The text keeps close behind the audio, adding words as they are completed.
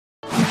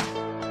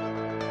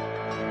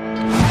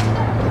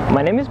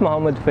My name is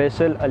Muhammed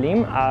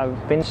Aleem.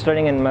 I've been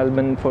studying in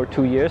Melbourne for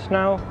 2 years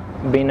now.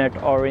 Been at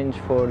Orange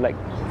for like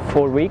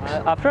 4 weeks.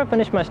 After I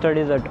finish my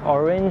studies at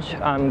Orange,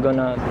 I'm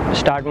gonna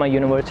start my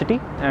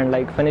university and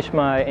like finish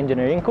my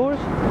engineering course.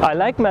 I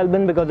like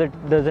Melbourne because it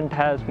doesn't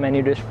have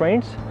many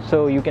restraints,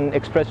 so you can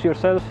express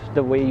yourself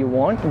the way you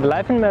want. The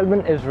life in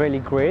Melbourne is really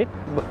great.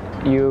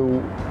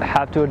 You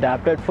have to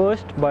adapt at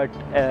first, but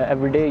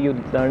every day you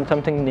learn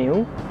something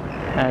new,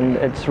 and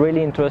it's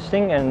really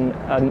interesting, and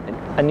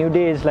a new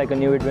day is like a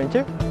new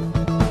adventure.